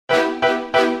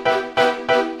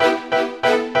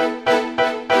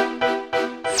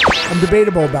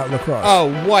debatable about lacrosse.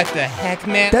 Oh, what the heck,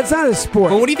 man? That's not a sport.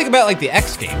 But what do you think about, like, the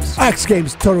X Games? X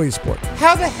Games, totally a sport.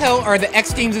 How the hell are the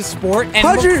X Games a sport and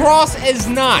 100 lacrosse is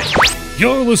not?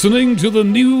 You're listening to the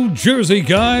New Jersey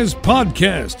Guys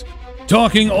podcast,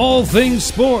 talking all things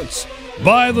sports,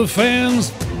 by the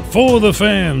fans, for the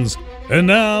fans. And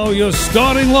now your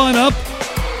starting lineup,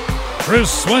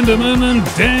 Chris Swenderman and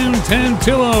Dan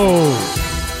Tantillo.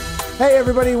 Hey,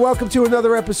 everybody. Welcome to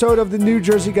another episode of the New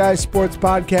Jersey Guys Sports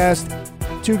Podcast.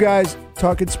 Two guys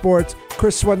talking sports.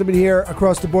 Chris Swenderman here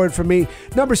across the board from me.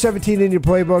 Number 17 in your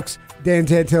playbooks, Dan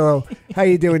Tantillo. How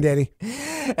you doing, Danny?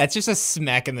 That's just a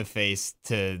smack in the face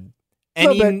to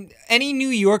any New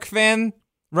York fan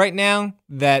right now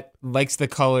that likes the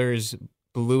colors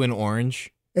blue and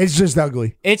orange. It's just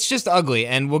ugly. It's just ugly,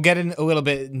 and we'll get in a little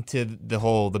bit into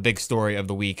the big story of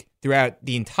the week throughout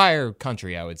the entire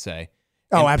country, I would say.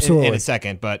 Oh, absolutely. In a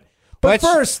second, but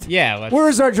first,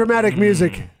 where's our dramatic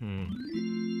music?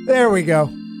 There we go.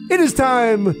 It is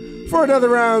time for another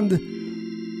round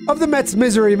of the Mets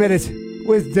Misery Minute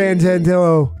with Dan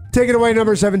Tantillo. Take it away,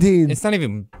 number 17. It's not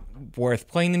even worth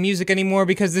playing the music anymore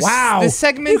because this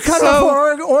segment. You cut off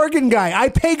our Oregon guy. I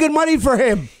pay good money for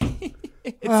him.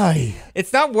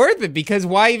 It's not worth it because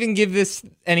why even give this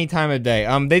any time of day?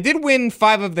 They did win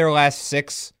 5 of their last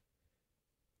 6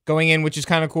 going in, which is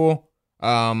kind of cool. But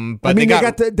I mean,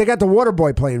 they got the water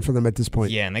boy playing for them at this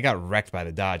point. Yeah, and they got wrecked by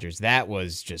the Dodgers. That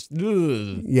was just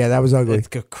yeah, that was ugly. It's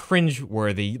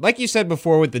cringe-worthy. Like you said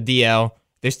before with the DL,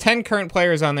 there's 10 current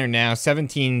players on there now.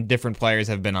 17 different players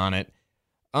have been on it.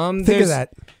 Think of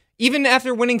that. Even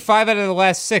after winning 5 out of the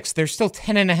last 6, they're still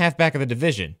 10.5 back of the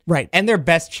division. Right. And their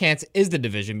best chance is the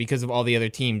division because of all the other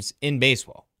teams in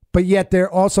baseball. But yet they're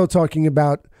also talking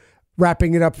about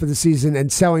wrapping it up for the season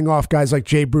and selling off guys like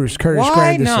Jay Bruce, Curtis Granderson.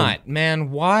 Why not, man?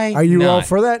 Why Are you not? all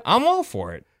for that? I'm all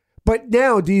for it. But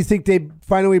now, do you think they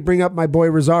finally bring up my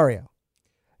boy Rosario?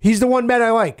 He's the one Met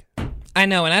I like. I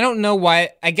know, and I don't know why.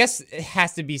 I guess it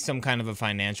has to be some kind of a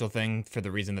financial thing for the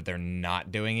reason that they're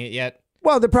not doing it yet.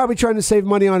 Well, they're probably trying to save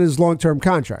money on his long-term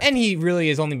contract. And he really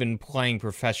has only been playing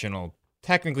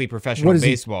technically professional what is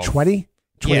baseball. He, 20?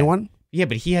 21? Yeah,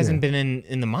 but he hasn't been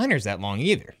in the minors that long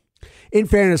either. In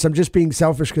fairness, I'm just being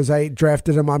selfish because I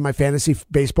drafted him on my fantasy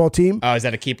baseball team. Oh, is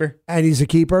that a keeper? And he's a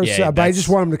keeper, Yeah, but I just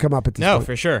want him to come up at this point. No,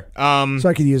 for sure. So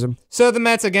I could use him. So the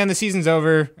Mets, again, the season's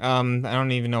over. I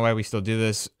don't even know why we still do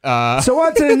this. So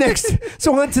on to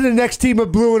the next team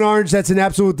of blue and orange. That's an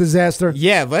absolute disaster.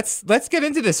 Yeah, let's get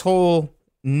into this whole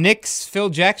Knicks Phil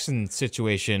Jackson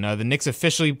situation. The Knicks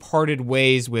officially parted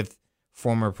ways with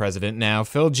former president now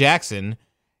Phil Jackson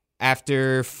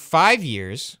after 5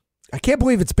 years. I can't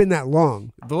believe it's been that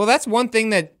long. Well, that's one thing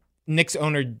that Knicks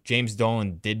owner James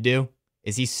Dolan did do,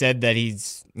 is he said that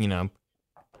he's,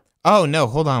 oh, no,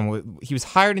 hold on. He was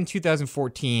hired in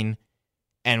 2014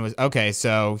 and was, okay,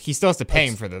 so he still has to pay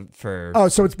him for. Oh,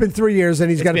 so it's been 3 years and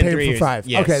he's got to pay him for 5.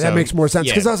 Yeah, okay, that makes more sense.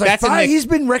 Because I was like, 5? He's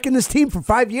been wrecking this team for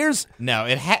 5 years? No,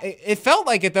 it felt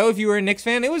like it, though, if you were a Knicks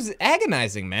fan. It was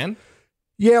agonizing, man.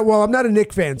 Yeah, well, I'm not a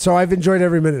Knicks fan, so I've enjoyed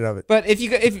every minute of it. But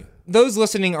if those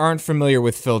listening aren't familiar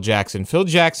with Phil Jackson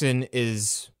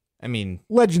is,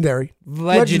 legendary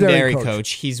coach.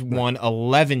 He's won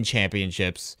 11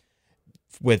 championships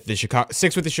with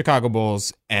 6 with the Chicago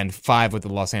Bulls and 5 with the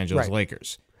Los Angeles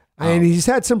Lakers. And he's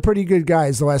had some pretty good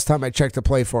guys the last time I checked to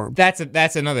play for him.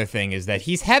 That's another thing, is that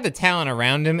he's had the talent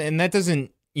around him, and that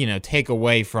doesn't, take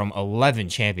away from 11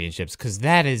 championships, because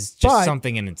that is just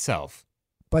something in itself.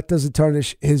 But does it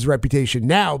tarnish his reputation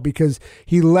now because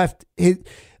he left his...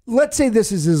 Let's say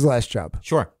this is his last job.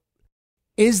 Sure.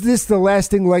 Is this the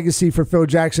lasting legacy for Phil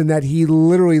Jackson, that he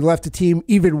literally left the team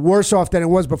even worse off than it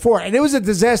was before? And it was a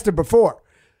disaster before,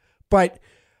 but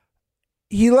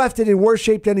he left it in worse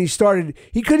shape than he started.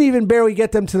 He couldn't even barely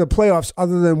get them to the playoffs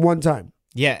other than one time.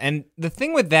 Yeah, and the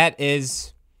thing with that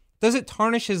is, does it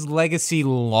tarnish his legacy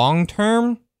long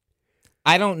term?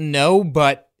 I don't know,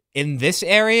 but in this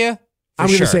area, I'm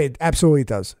going to say it absolutely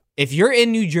does. If you're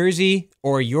in New Jersey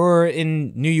or you're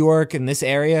in New York in this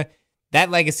area, that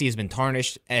legacy has been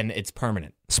tarnished and it's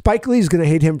permanent. Spike Lee's going to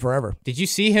hate him forever. Did you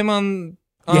see him on,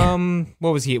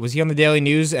 what was he? Was he on the Daily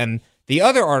News? And the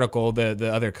other article,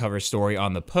 the other cover story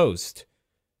on the Post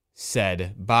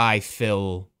said, by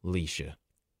Phil Leisha.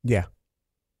 Yeah.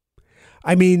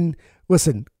 I mean,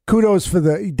 listen, kudos for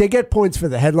they get points for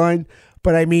the headline,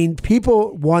 but I mean,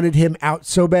 people wanted him out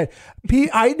so bad.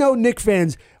 I know Knicks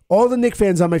fans, all the Knicks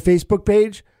fans on my Facebook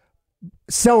page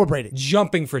celebrated.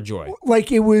 Jumping for joy.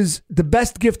 Like it was the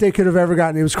best gift they could have ever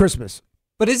gotten. It was Christmas.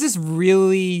 But is this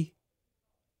really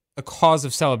a cause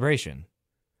of celebration?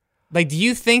 Like, do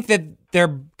you think that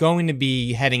they're going to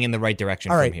be heading in the right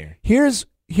direction from here? Here's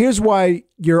here's why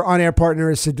your on-air partner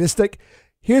is sadistic.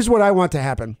 Here's what I want to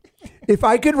happen. If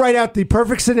I could write out the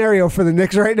perfect scenario for the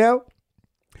Knicks right now,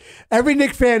 every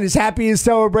Knicks fan is happy and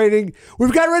celebrating.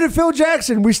 We've got rid of Phil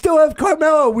Jackson. We still have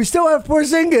Carmelo. We still have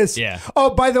Porzingis. Yeah.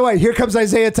 Oh, by the way, here comes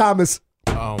Isaiah Thomas.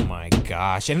 Oh my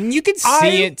gosh. And you could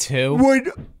see it too.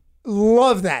 Would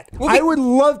love that. Well, I would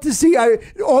love to see.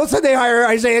 All of a sudden they hire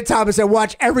Isaiah Thomas and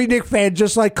watch every Knicks fan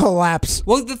just like collapse.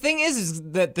 Well, the thing is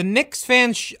that the Knicks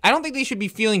fans, I don't think they should be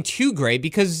feeling too great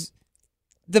because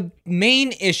the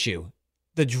main issue,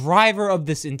 the driver of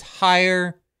this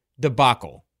entire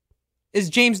debacle, is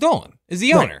James Dolan, is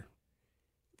the owner.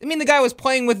 I mean, the guy was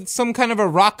playing with some kind of a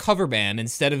rock cover band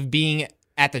instead of being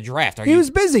at the draft. He was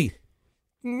busy.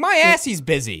 My ass, he's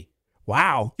busy.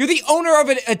 Wow. You're the owner of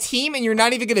a team and you're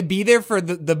not even going to be there for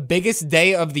the biggest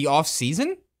day of the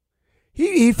offseason?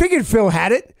 He figured Phil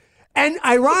had it. And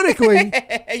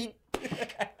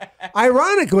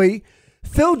ironically,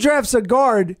 Phil drafts a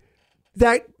guard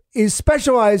that is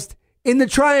specialized in the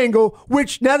triangle,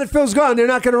 which now that Phil's gone, they're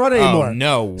not going to run anymore. Oh,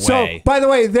 no way. So, by the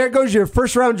way, there goes your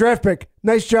first-round draft pick.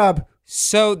 Nice job.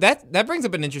 So that brings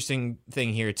up an interesting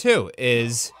thing here, too,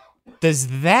 is does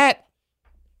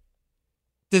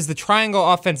the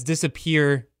triangle offense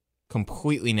disappear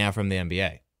completely now from the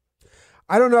NBA?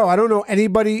 I don't know. I don't know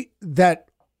anybody that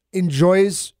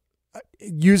enjoys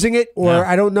using it, or No.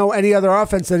 I don't know any other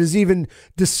offense that is even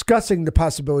discussing the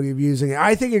possibility of using it.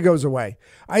 I think it goes away.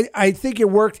 I think it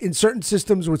worked in certain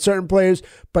systems with certain players,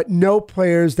 but no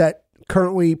players that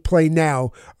currently play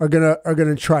now are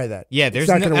gonna try that. Yeah, It's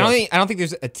not gonna work. I don't think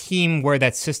there's a team where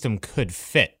that system could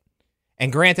fit.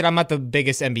 And granted, I'm not the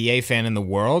biggest NBA fan in the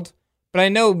world, but I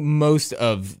know most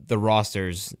of the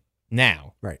rosters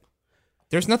now. Right.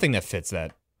 There's nothing that fits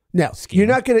that. No, scheme. you're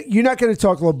not gonna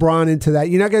talk LeBron into that.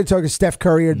 You're not gonna talk Steph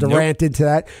Curry or Durant into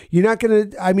that. You're not gonna.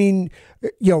 I mean,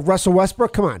 Russell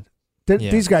Westbrook. Come on,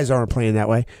 these guys aren't playing that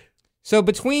way. So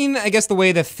between, I guess, the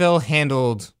way that Phil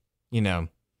handled,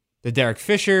 the Derek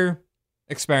Fisher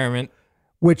experiment,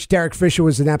 Which Derek Fisher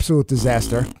was an absolute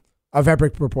disaster of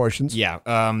epic proportions. yeah,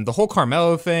 the whole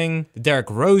Carmelo thing, the Derrick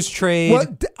Rose trade.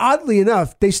 Well, oddly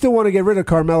enough, they still want to get rid of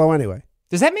Carmelo anyway.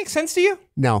 Does that make sense to you?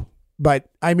 No, but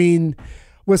I mean,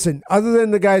 listen. Other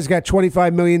than the guy's got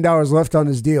 $25 million left on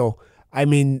his deal, I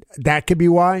mean that could be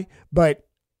why. But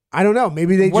I don't know.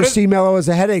 Maybe they see Melo as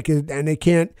a headache and they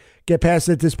can't get past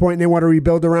it at this point, and they want to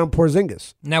rebuild around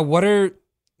Porzingis. Now, what are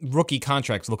rookie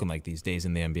contracts looking like these days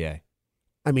in the NBA?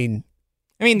 I mean,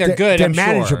 they're good. They're I'm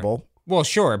manageable. Sure. Well,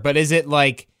 sure, but is it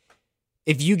like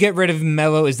if you get rid of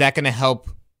Melo, is that going to help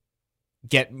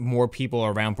get more people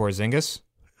around Porzingis?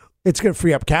 It's going to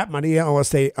free up cap money unless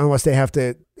they have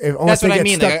to. That's what I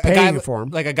mean. Stuck paying for him.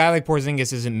 Like a guy like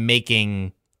Porzingis isn't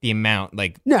making the amount.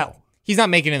 Like No. he's not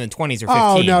making it in the 20s or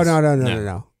 15s. Oh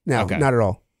no, Okay. not at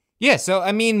all. Yeah, so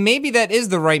I mean, maybe that is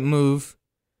the right move,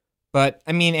 but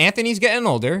I mean, Anthony's getting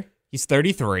older. He's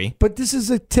 33. But this is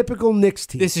a typical Knicks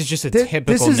team. This is just a typical Knicks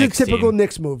This is a typical team.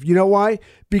 Knicks move. You know why?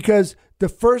 Because the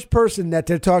first person that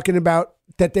they're talking about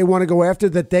that they want to go after,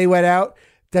 that they let out,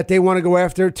 that they want to go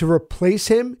after to replace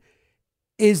him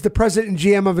is the president and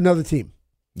GM of another team.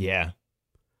 Yeah.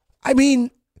 I mean,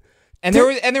 And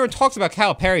there were talks about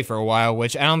Calipari for a while,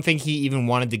 which I don't think he even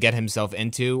wanted to get himself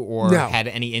into or No. had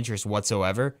any interest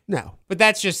whatsoever. no. But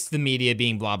that's just the media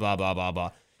being blah, blah, blah, blah,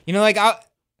 blah.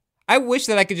 I wish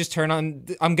that I could just turn on,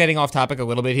 I'm getting off topic a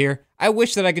little bit here. I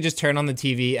wish that I could just turn on the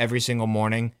TV every single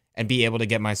morning and be able to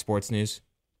get my sports news.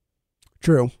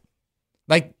 True.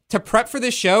 Like, to prep for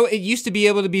this show, it used to be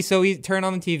able to be so easy. Turn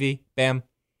on the TV. Bam. It's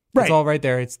Right. all right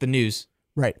there. It's the news.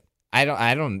 Right. I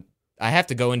have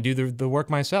to go and do the work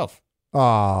myself.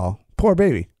 Oh, poor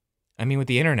baby. I mean, with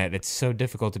the internet, it's so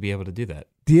difficult to be able to do that.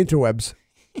 The interwebs.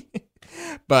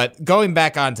 But going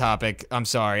back on topic, I'm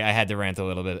sorry. I had to rant a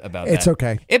little bit about that. It's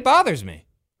okay. It bothers me.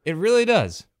 It really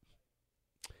does.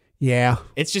 Yeah.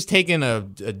 It's just taken a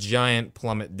giant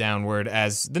plummet downward,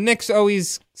 as the Knicks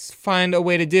always find a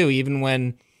way to do, even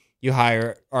when you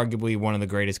hire arguably one of the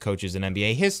greatest coaches in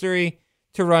NBA history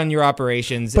to run your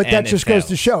operations. But and that it just goes to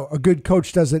fails. show a good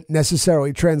coach doesn't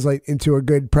necessarily translate into a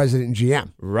good president and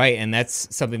GM. Right, and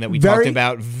that's something that we Very- talked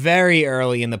about very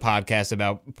early in the podcast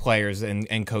about players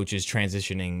and coaches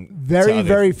transitioning. to Very, other-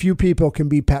 very few people can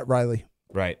be Pat Riley.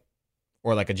 Right.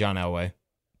 Or like a John Elway.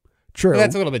 True. But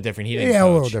that's a little bit different. He didn't Yeah, a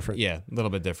little coach. different. Yeah, a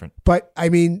little bit different. But I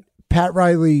mean, Pat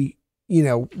Riley,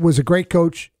 was a great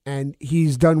coach, and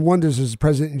he's done wonders as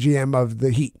president and GM of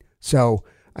the Heat. So,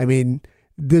 I mean,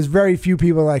 there's very few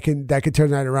people that could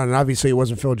turn that around, and obviously it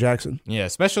wasn't Phil Jackson. Yeah,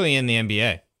 especially in the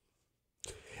NBA.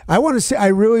 I want to say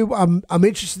I'm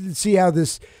interested to see how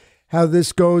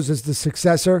this goes as the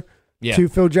successor to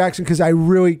Phil Jackson because I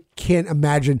really can't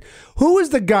imagine who is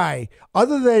the guy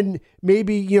other than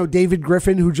maybe David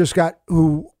Griffin who just got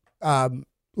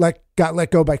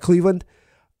let go by Cleveland.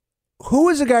 Who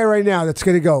is the guy right now that's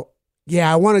going to go?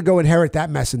 Yeah, I want to go inherit that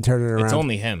mess and turn it around. It's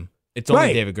only him. It's only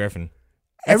Right. David Griffin.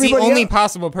 That's the only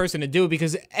possible person to do it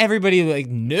because everybody like,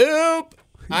 nope.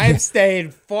 I've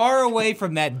stayed far away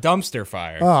from that dumpster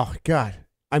fire. Oh God!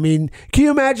 I mean, can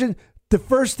you imagine the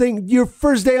first thing your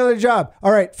first day on the job?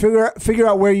 All right, figure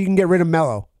out where you can get rid of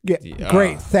Mello. Yeah,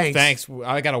 great, thanks. Thanks.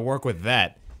 I got to work with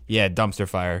that. Yeah, dumpster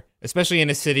fire, especially in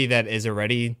a city that is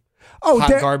already hot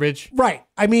garbage. Right.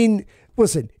 I mean,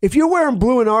 listen, if you're wearing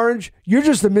blue and orange, you're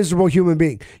just a miserable human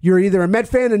being. You're either a Met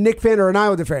fan, a Knicks fan, or an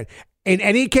Islander fan. In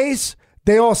any case,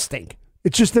 they all stink.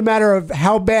 It's just a matter of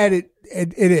how bad it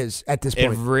is at this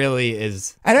point. It really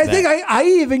is. And I think I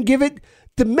even give it,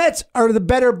 the Mets are the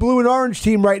better blue and orange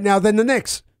team right now than the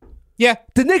Knicks. Yeah.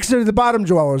 The Knicks are the bottom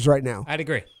dwellers right now. I'd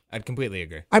agree. I'd completely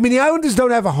agree. I mean, the Islanders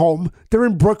don't have a home. They're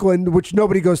in Brooklyn, which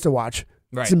nobody goes to watch.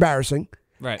 Right. It's embarrassing.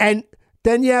 Right. And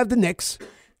then you have the Knicks.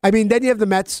 I mean, then you have the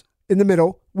Mets in the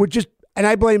middle, and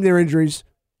I blame their injuries,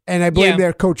 and I blame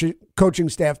their coaching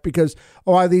staff because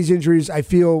a lot of these injuries I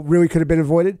feel really could have been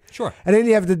avoided. Sure. And then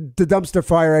you have the dumpster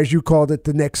fire, as you called it,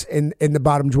 the Knicks in the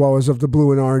bottom dwellers of the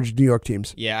blue and orange New York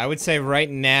teams. Yeah, I would say right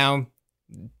now,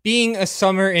 being a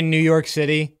summer in New York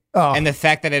City and the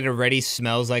fact that it already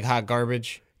smells like hot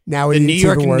garbage. Now the New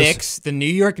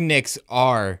York Knicks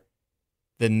are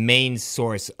the main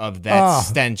source of that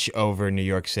stench over New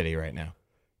York City right now.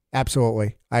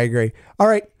 Absolutely. I agree. All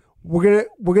right. We're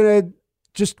gonna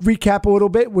just recap a little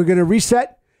bit. We're gonna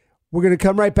reset. We're going to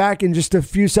come right back in just a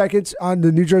few seconds on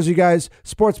the New Jersey Guys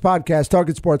Sports Podcast,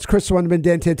 Talking Sports. Chris Wendeman,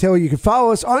 Dan Tantillo. You can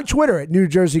follow us on Twitter at New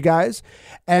Jersey Guys,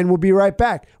 and we'll be right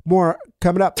back. More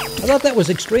coming up. I thought that was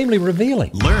extremely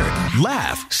revealing. Learn,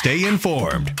 laugh, stay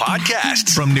informed.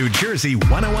 Podcasts from New Jersey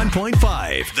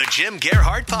 101.5. The Jim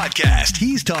Gerhardt Podcast.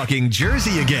 He's talking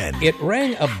Jersey again. It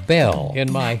rang a bell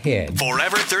in my head.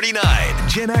 Forever 39.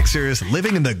 Gen Xers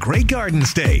living in the Great Garden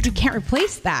State. You can't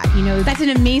replace that. That's an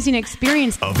amazing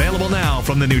experience. Available now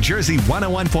from the New Jersey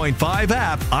 101.5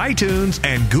 app, iTunes,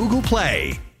 and Google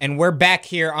Play. And we're back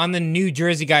here on the New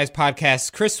Jersey Guys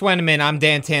Podcast. Chris Wendeman, I'm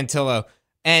Dan Tantillo.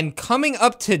 And coming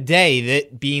up today,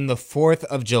 that being the 4th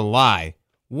of July,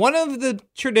 one of the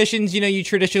traditions, you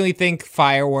traditionally think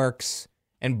fireworks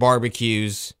and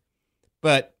barbecues.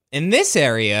 But in this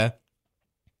area,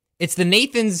 it's the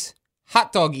Nathan's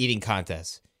hot dog eating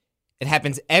contest. It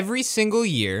happens every single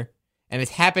year, and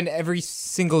it's happened every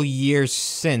single year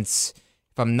since,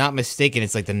 if I'm not mistaken,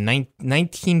 it's like the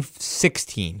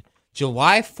 1916.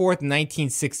 July 4th,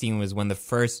 1916 was when the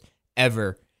first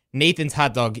ever Nathan's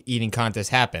hot dog eating contest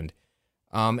happened.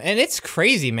 And it's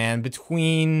crazy, man,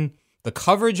 between the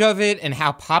coverage of it and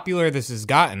how popular this has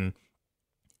gotten.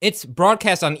 It's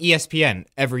broadcast on ESPN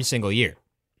every single year.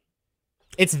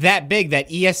 It's that big that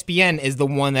ESPN is the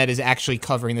one that is actually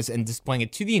covering this and displaying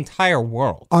it to the entire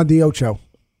world. On the Ocho.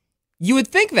 You would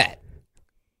think that.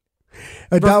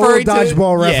 A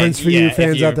dodgeball reference for you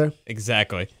fans out there.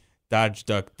 Exactly. Dodge,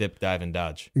 duck, dip, dive, and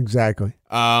dodge. Exactly.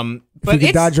 But if you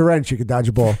could dodge a wrench, you could dodge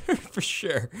a ball. For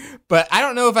sure. But I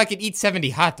don't know if I could eat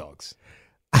 70 hot dogs.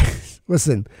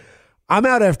 Listen, I'm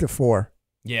out after 4.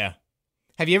 Yeah.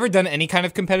 Have you ever done any kind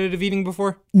of competitive eating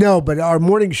before? No, but our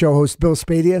morning show host, Bill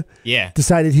Spadia,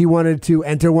 decided he wanted to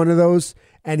enter one of those,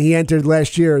 and he entered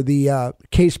last year the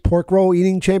Case Pork Roll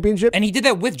Eating Championship. And he did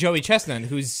that with Joey Chestnut,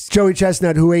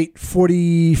 who ate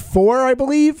 44, I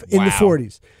believe, in the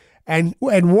 40s. And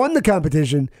won the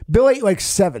competition. Bill ate like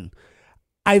 7.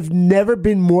 I've never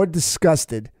been more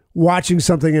disgusted watching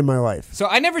something in my life. So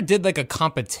I never did like a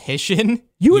competition.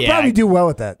 You would probably do well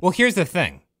at that. Well, here's the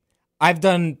thing. I've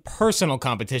done personal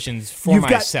competitions for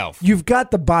myself. You've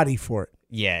got the body for it.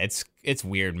 Yeah, it's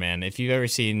weird, man. If you've ever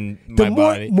seen my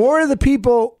body. More of the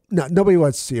people, no, nobody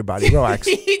wants to see your body. Relax.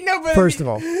 First of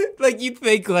all. You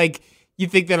think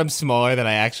that I'm smaller than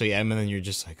I actually am, and then you're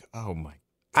just like, oh my.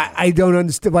 I don't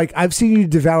understand. Like, I've seen you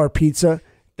devour pizza,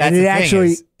 and it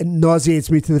actually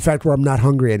nauseates me to the fact where I'm not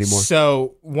hungry anymore.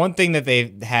 So one thing that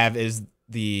they have is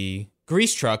the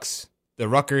grease trucks, the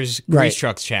Rutgers Grease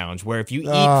Trucks Challenge, where if you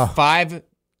eat 5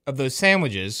 of those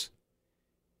sandwiches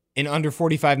in under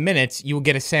 45 minutes, you will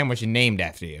get a sandwich named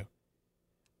after you.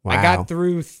 Wow. I got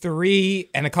through 3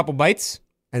 and a couple bites.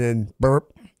 And then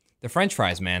burp. The French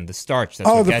fries, man, the starch.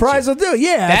 The fries will do.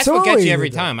 Yeah, that's absolutely. what gets you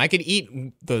every time. I could eat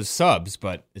those subs,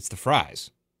 but it's the fries.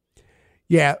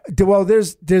 Yeah. Well,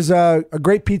 there's a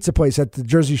great pizza place at the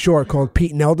Jersey Shore called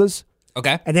Pete and Elda's.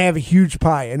 Okay. And they have a huge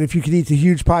pie. And if you can eat the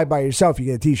huge pie by yourself, you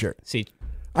get a T-shirt. See,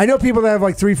 I know people that have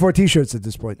like 3-4 T-shirts at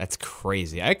this point. That's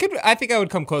crazy. I think I would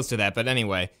come close to that, but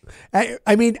anyway.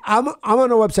 I mean, I'm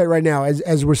on a website right now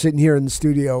as we're sitting here in the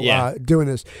studio doing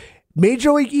this.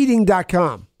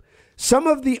 MajorLeagueEating.com. Some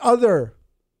of the other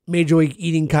Major League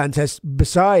Eating contests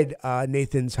beside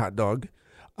Nathan's hot dog,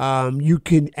 you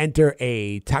can enter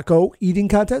a taco eating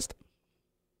contest,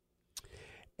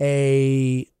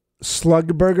 a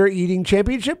slug burger eating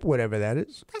championship, whatever that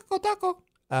is. Taco.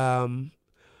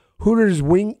 Hooters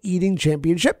wing eating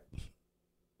championship.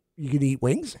 You can eat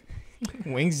wings.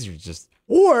 Wings are just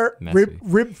or messy.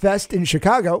 Rib Fest in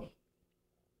Chicago.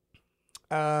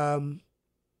 But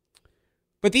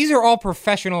these are all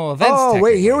professional events. Oh,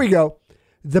 wait, here we go.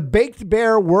 The Baked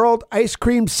Bear World Ice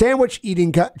Cream Sandwich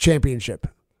Eating Championship.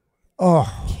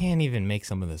 Oh, Can't even make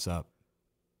some of this up.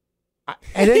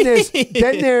 and then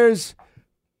there's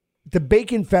the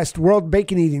Bacon Fest World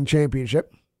Bacon Eating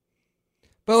Championship.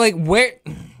 But like,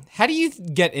 how do you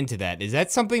get into that? Is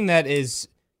that something that is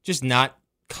just not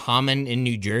common in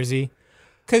New Jersey?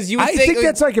 Because I think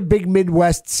that's like a big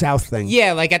Midwest South thing.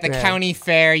 Yeah, like at the county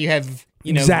fair, you have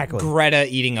Exactly. Greta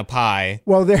eating a pie.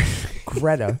 Well,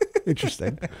 Greta,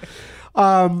 interesting.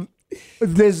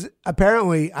 There's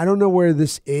apparently, I don't know where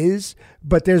this is,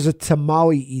 but there's a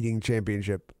tamale eating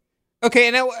championship. Okay,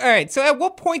 and all right. So, at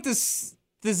what point does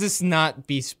this not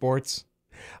be sports?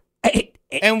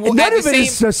 And none of it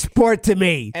is a sport to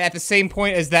me. At the same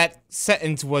point as that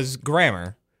sentence was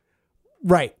grammar,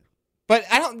 Right. but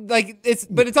I don't like it's.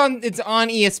 But it's on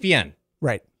ESPN.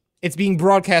 Right. It's being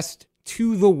broadcast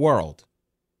to the world.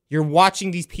 You're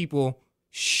watching these people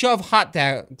shove hot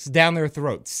dogs down their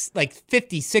throats, like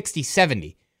 50, 60,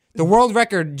 70. The world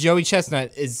record, Joey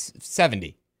Chestnut, is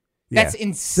 70. That's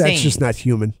insane. That's just not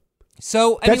human.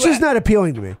 So That's just not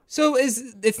appealing to me. So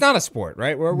it's not a sport,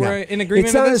 right? We're in agreement.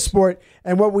 It's not with a this? sport.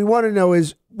 And what we want to know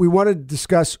is we want to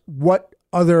discuss what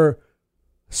other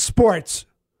sports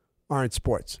aren't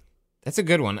sports. That's a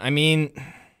good one. I mean,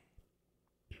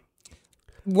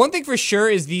 one thing for sure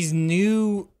is these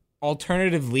new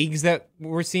alternative leagues that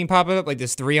we're seeing pop up, like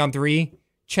this 3-on-3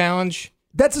 challenge.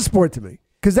 That's a sport to me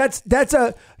because that's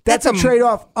a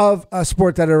trade-off of a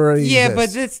sport that already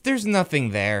exists. But there's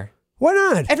nothing there. Why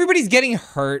not? Everybody's getting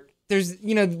hurt. There's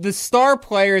the star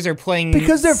players are playing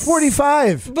Because they're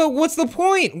 45. But what's the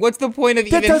point? What's the point of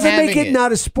That even doesn't having make it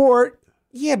not a sport.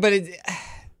 Yeah, but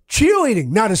Cheerleading,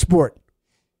 not a sport.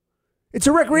 It's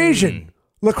a recreation.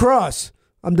 Lacrosse.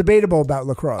 I'm debatable about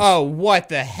lacrosse. Oh, what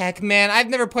the heck, man! I've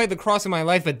never played lacrosse in my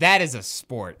life, but that is a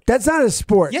sport. That's not a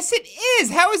sport. Yes, it is.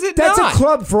 How is it That's not? a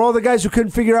club for all the guys who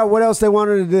couldn't figure out what else they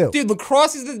wanted to do. Dude,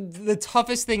 lacrosse is the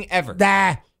toughest thing ever.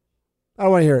 Nah. I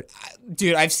don't want to hear it.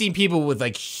 Dude, I've seen people with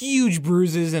like huge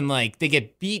bruises and like they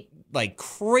get beat like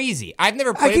crazy. I've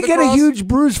never played I could lacrosse. get a huge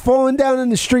bruise falling down in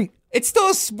the street. It's still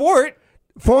a sport.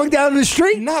 Falling down in the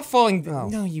street? Not falling. Oh.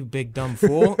 No, you big dumb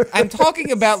fool. I'm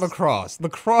talking about lacrosse.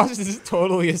 Lacrosse is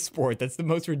totally a sport. That's the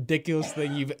most ridiculous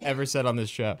thing you've ever said on this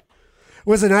show.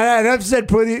 Listen, I've said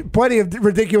plenty of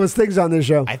ridiculous things on this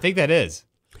show. I think that is.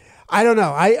 I don't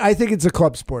know. I think it's a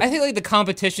club sport. I think like the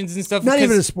competitions and stuff. Not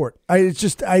even a sport. It's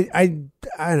just I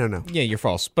don't know. Yeah, you're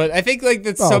false. But I think like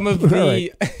that some of the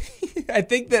right. I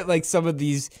think that like some of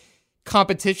these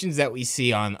competitions that we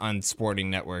see on sporting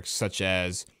networks, such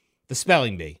as the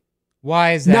spelling bee.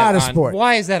 Why is that not a sport?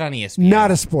 Why is that on ESPN? Not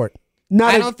a sport.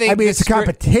 I don't think. I mean, it's a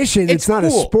competition. It's not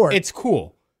cool. a sport. It's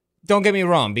cool. Don't get me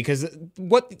wrong, because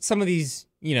what some of these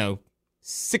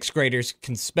sixth graders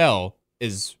can spell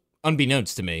is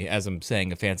unbeknownst to me, as I'm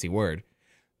saying a fancy word.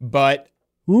 But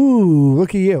ooh,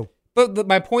 look at you. But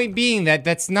my point being that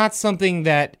that's not something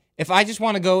that if I just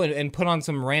want to go and put on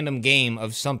some random game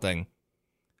of something,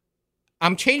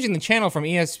 I'm changing the channel from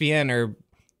ESPN or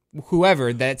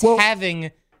whoever that's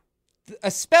having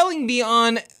a spelling bee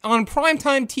on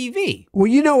primetime TV.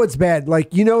 Well, it's bad. Like,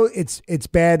 it's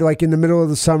bad like in the middle of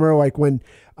the summer, like when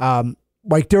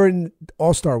like during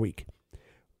All Star Week,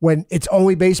 when it's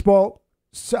only baseball.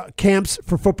 Camps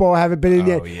for football haven't been in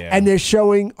yet, and they're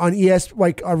showing on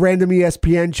like a random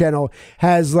ESPN channel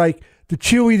has like the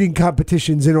cheerleading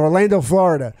competitions in Orlando,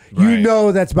 Florida. Right.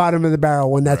 That's bottom of the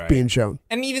barrel when that's being shown.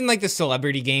 And even like the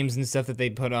celebrity games and stuff that they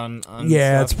put on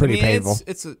yeah, stuff. It's pretty painful.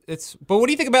 It's. But what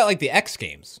do you think about like the X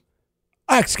Games?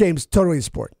 X Games totally a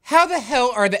sport. How the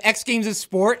hell are the X Games a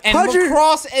sport and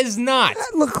lacrosse is not?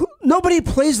 Nobody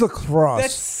plays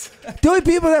lacrosse. The only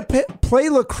people that play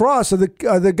lacrosse are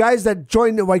the guys that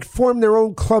join, like, form their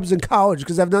own clubs in college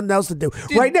because they have nothing else to do.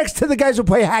 Dude, right next to the guys who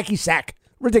play hacky sack.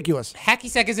 Ridiculous. Hacky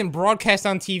sack isn't broadcast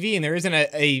on TV, and there isn't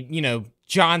a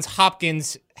Johns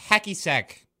Hopkins hacky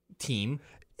sack team.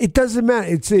 It doesn't matter.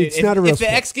 It's not a real sport. If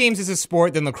the X Games is a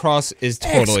sport, then lacrosse is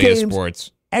totally a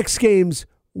sport. X Games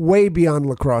way beyond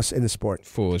lacrosse in a sport.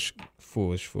 Foolish.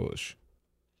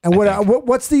 And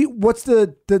what's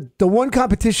the one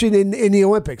competition in the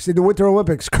Olympics, in the Winter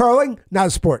Olympics? Curling, not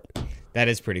a sport. That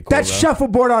is pretty cool. That's though.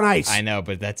 shuffleboard on ice. I know,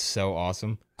 but that's so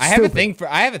awesome. I Stupid.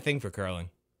 have a thing for curling.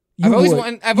 You I've always would.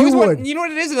 wanted. would. You know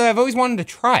what it is? Though? I've always wanted to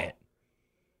try it.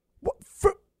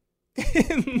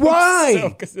 Why?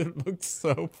 Because it looks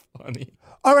so funny.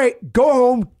 All right, go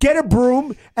home, get a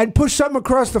broom, and push something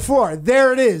across the floor.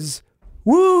 There it is.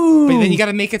 Woo! But then you got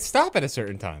to make it stop at a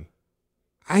certain time.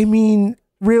 I mean,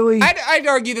 really? I'd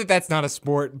argue that that's not a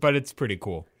sport, but it's pretty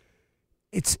cool.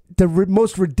 It's the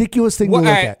most ridiculous thing to look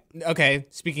at. Okay,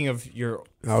 speaking of your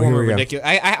here former we go.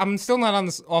 ridiculous, I'm still not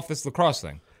off this lacrosse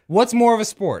thing. What's more of a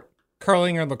sport,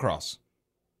 curling or lacrosse?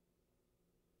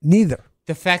 Neither.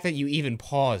 The fact that you even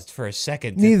paused for a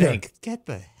second to Neither. think, get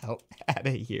the hell out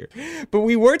of here. But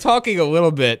we were talking a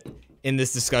little bit in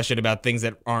this discussion about things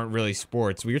that aren't really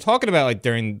sports. We were talking about like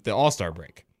during the All Star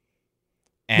break,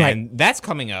 and that's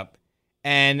coming up.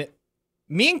 And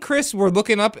me and Chris were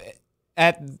looking up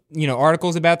at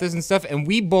articles about this and stuff, and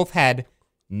we both had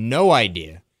no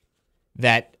idea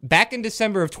that back in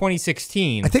December of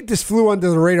 2016. I think this flew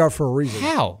under the radar for a reason.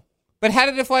 How? But how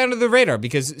did it fly under the radar?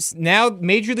 Because now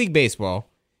Major League Baseball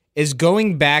is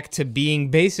going back to being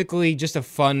basically just a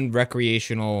fun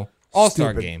recreational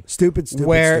All-Star game. Stupid.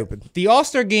 Where the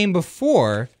All-Star game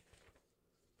before,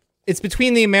 it's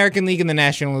between the American League and the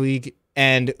National League,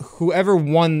 and whoever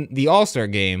won the All-Star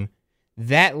game,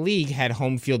 that league had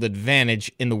home field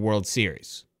advantage in the World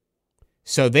Series.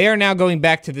 So they are now going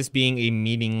back to this being a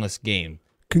meaningless game.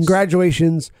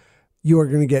 Congratulations. You are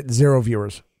going to get 0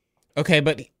 viewers. Okay,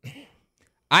 but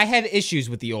I had issues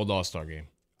with the old All-Star game.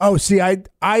 Oh, see,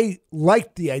 I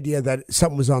liked the idea that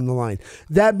something was on the line.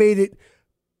 That made it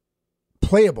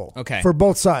playable for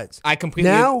both sides. I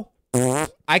completely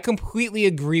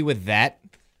agree with that,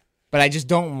 but I just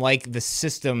don't like the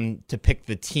system to pick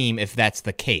the team if that's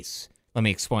the case. Let me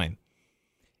explain.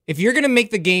 If you're going to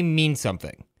make the game mean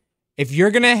something, if you're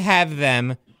going to have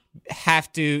them have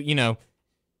to,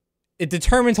 it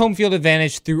determines home field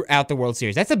advantage throughout the World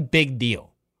Series. That's a big deal.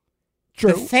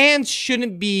 True. The fans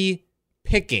shouldn't be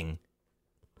picking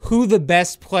who the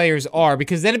best players are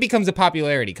because then it becomes a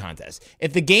popularity contest.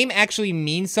 If the game actually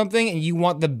means something and you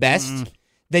want the best,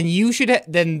 then you should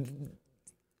then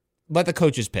let the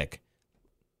coaches pick.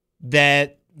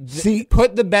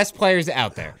 Put the best players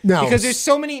out there. No. Because there's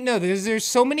so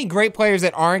many great players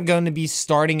that aren't going to be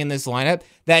starting in this lineup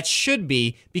that should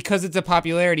be because it's a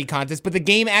popularity contest, but the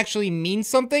game actually means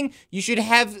something. You should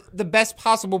have the best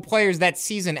possible players that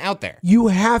season out there. You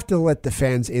have to let the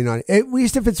fans in on it. At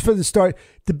least if it's for the start.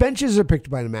 The benches are picked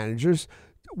by the managers.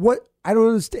 What I don't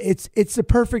understand. It's the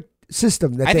perfect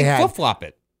system that they have. I think flip-flop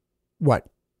it. What?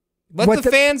 Let the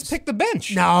fans pick the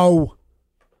bench. No.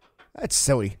 That's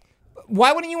silly.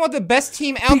 Why wouldn't you want the best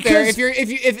team out there if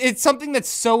it's something that's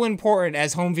so important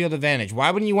as home field advantage?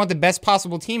 Why wouldn't you want the best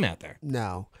possible team out there?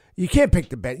 No, you can't pick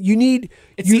the bench.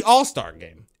 It's the All-Star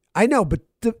game. I know, but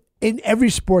in every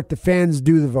sport, the fans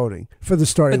do the voting for the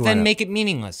starting lineup. But then make it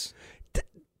meaningless.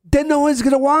 Then no one's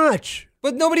going to watch.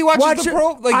 But nobody watches the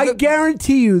pro. I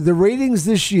guarantee you, the ratings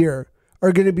this year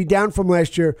are going to be down from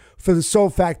last year for the sole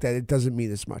fact that it doesn't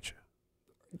mean as much,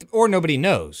 or nobody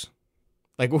knows.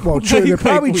 Well, true. They're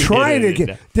probably trying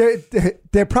to.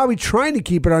 They're probably trying to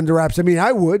keep it under wraps. I mean,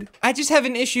 I would. I just have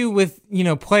an issue with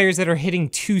players that are hitting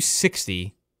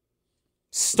 260,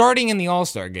 starting in the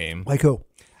All-Star game. Like who?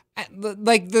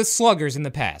 Like the sluggers in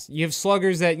the past. You have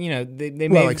sluggers that they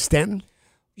like Stanton.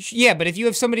 Yeah, but if you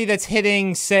have somebody that's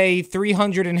hitting, say,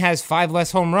 300 and has 5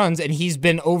 less home runs, and he's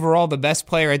been overall the best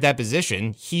player at that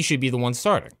position, he should be the one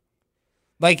starting.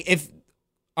 Like if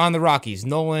on the Rockies,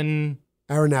 Nolan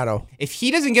Arenado. If he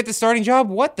doesn't get the starting job,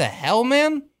 what the hell,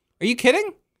 man? Are you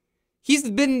kidding? He's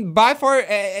been by far,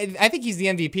 I think he's the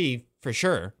MVP for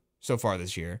sure so far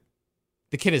this year.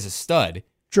 The kid is a stud.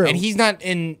 True. And he's not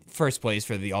in first place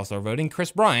for the All-Star voting.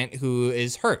 Chris Bryant, who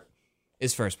is hurt,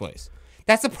 is first place.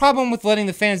 That's the problem with letting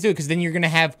the fans do it, because then you're going to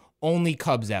have only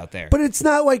Cubs out there. But it's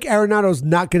not like Arenado's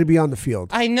not going to be on the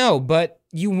field. I know, but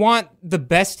you want the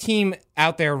best team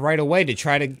out there right away to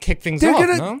try to kick things off,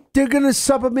 no? They're going to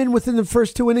sub him in within the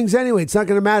first 2 innings anyway. It's not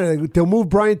going to matter. They'll move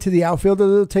Bryant to the outfield or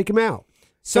they'll take him out.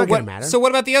 It's not going to matter. So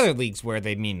what about the other leagues where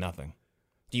they mean nothing?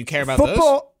 Do you care about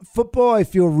those? Football, I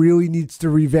feel, really needs to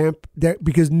revamp that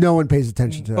because no one pays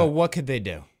attention to that. But what could they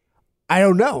do? I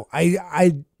don't know.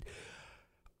 I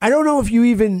don't know if you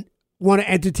even want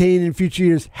to entertain in future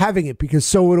years having it because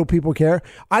so little people care.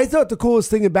 I thought the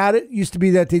coolest thing about it used to be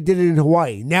that they did it in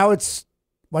Hawaii. Now it's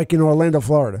like in Orlando,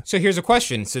 Florida. So here's a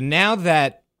question. So now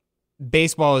that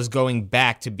baseball is going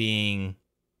back to being,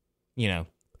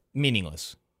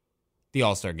 meaningless. The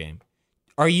All Star Game.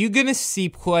 Are you going to see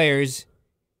players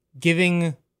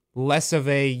giving less of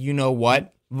a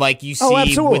what like you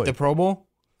see with the Pro Bowl?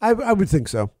 I would think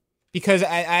so. Because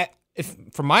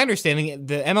from my understanding,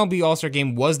 the MLB All Star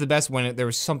Game was the best when there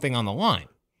was something on the line.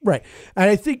 Right, and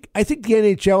I think the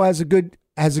NHL has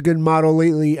a good model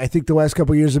lately. I think the last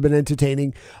couple of years have been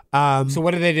entertaining. So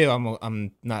what do they do?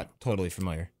 I'm not totally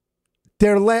familiar.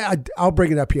 I'll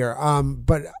bring it up here,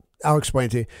 but I'll explain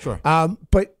it to you. Sure.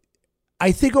 But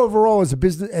I think overall, as a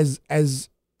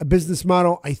business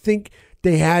model, I think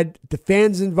they had the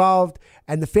fans involved,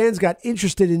 and the fans got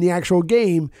interested in the actual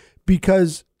game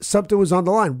because something was on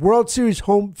the line. World Series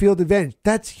home field advantage.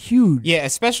 That's huge. Yeah,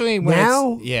 especially when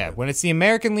it's the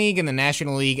American League and the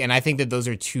National League, and I think that those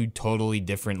are two totally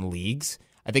different leagues.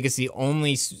 I think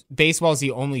baseball is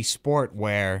the only sport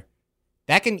where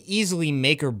that can easily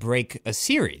make or break a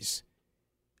series.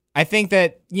 I think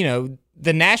that,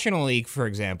 the National League, for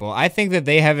example, I think that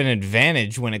they have an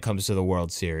advantage when it comes to the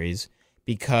World Series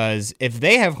because if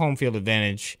they have home field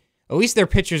advantage, at least their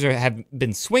pitchers have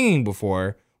been swinging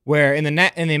before, where in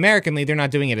the American League, they're not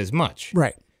doing it as much.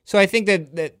 Right. So I think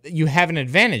that you have an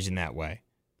advantage in that way.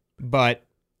 But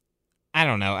I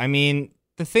don't know. I mean,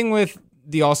 the thing with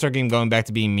the All-Star Game going back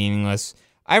to being meaningless,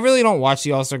 I really don't watch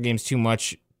the All-Star Games too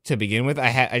much to begin with.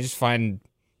 I just find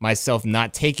myself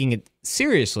not taking it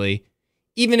seriously,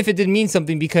 even if it did mean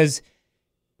something, because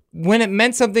when it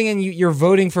meant something and you're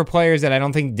voting for players that I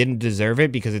don't think didn't deserve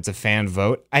it because it's a fan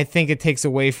vote, I think it takes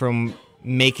away from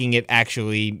making it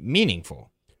actually meaningful.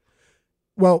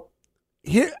 Well,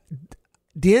 here,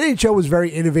 the NHL was very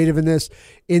innovative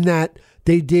in that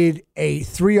they did a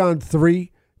 3-on-3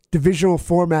 divisional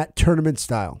format tournament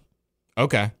style.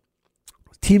 Okay.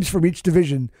 Teams from each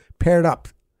division paired up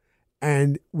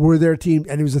and were their team,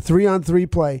 and it was a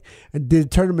 3-on-3 play and did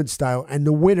tournament style, and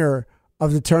the winner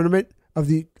of the tournament of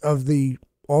the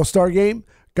All-Star Game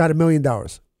got $1 million.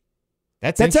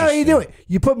 That's how you do it.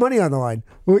 You put money on the line.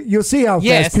 You'll see how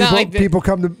fast people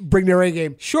come to bring their A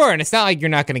game. Sure, and it's not like you're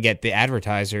not going to get the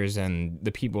advertisers and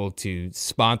the people to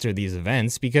sponsor these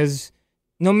events, because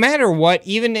no matter what,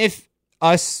 even if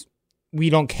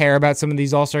we don't care about some of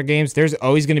these All-Star games, there's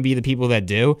always going to be the people that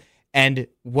do, and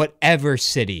whatever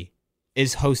city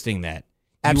is hosting that,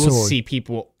 Absolutely. You will see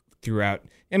people throughout.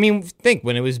 I mean, think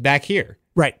when it was back here.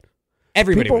 Right.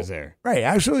 Everybody was there. Right,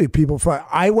 absolutely. People fly.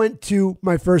 I went to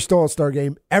my first All-Star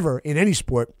game ever in any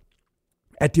sport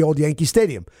at the old Yankee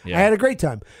Stadium. Yeah. I had a great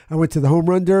time. I went to the home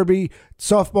run derby,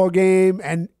 softball game,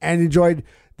 and enjoyed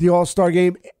the All-Star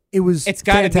game. It's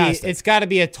fantastic. It's got to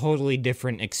be a totally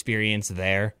different experience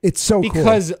there. It's so cool.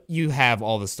 Because you have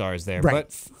all the stars there. Right.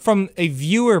 But from a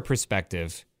viewer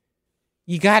perspective,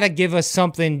 you got to give us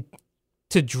something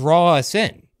to draw us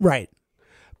in. Right.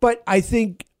 But I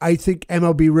think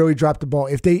MLB really dropped the ball.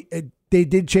 If they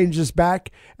did change this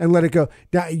back and let it go,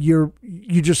 now you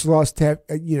just lost a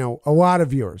lot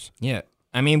of viewers. Yeah,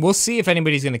 I mean, we'll see if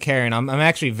anybody's going to care, and I'm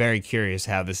actually very curious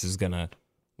how this is going to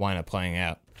wind up playing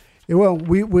out. Well,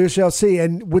 we shall see.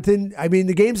 And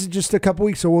the game's in just a couple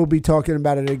weeks, so we'll be talking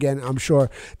about it again, I'm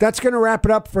sure. That's going to wrap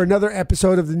it up for another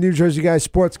episode of the New Jersey Guys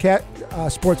Sports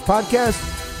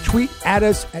Podcast. Tweet at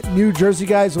us at New Jersey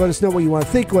Guys. Let us know what you want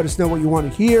to think. Let us know what you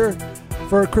want to hear.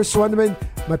 For Chris Swenderman,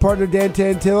 my partner Dan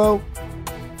Tantillo.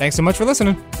 Thanks so much for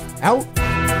listening. Out.